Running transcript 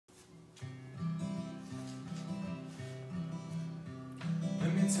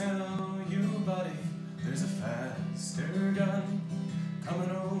tell you, buddy, there's a faster gun coming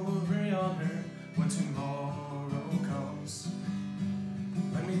over yonder when tomorrow comes.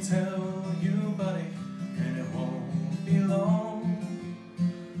 Let me tell you, buddy, and it won't be long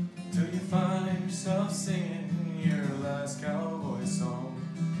till you find yourself singing your last cowboy song.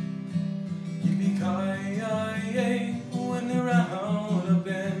 Yippee-ki-yay, when the roundup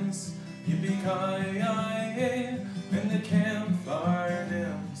ends. Yippee-ki-yay, and the campfire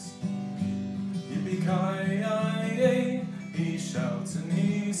dims. Yippee-ki-yay, he shouts and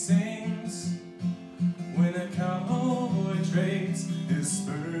he sings when a cowboy trades his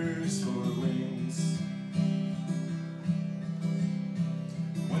spurs for wings.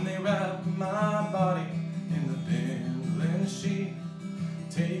 When they wrap my body in the bindling sheet,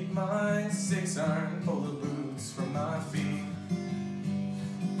 take my 6-iron, pull the boots from my feet,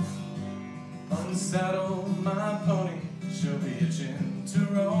 unsaddle my pony, she'll be itching to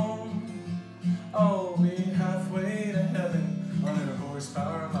roam. I'll be halfway to heaven on her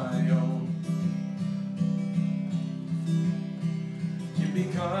horsepower of my own.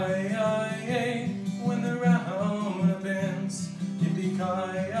 Yippee-ki-yay, when the roundup ends.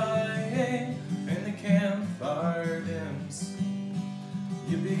 Yippee-ki-yay, and the campfire dims.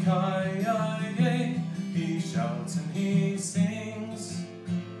 Yippee-ki-yay, he shouts and he sings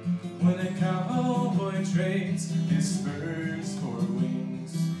when a cowboy trades his spurs for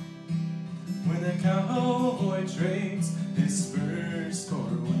wings. When a cowboy trades his spurs for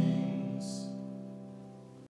wings.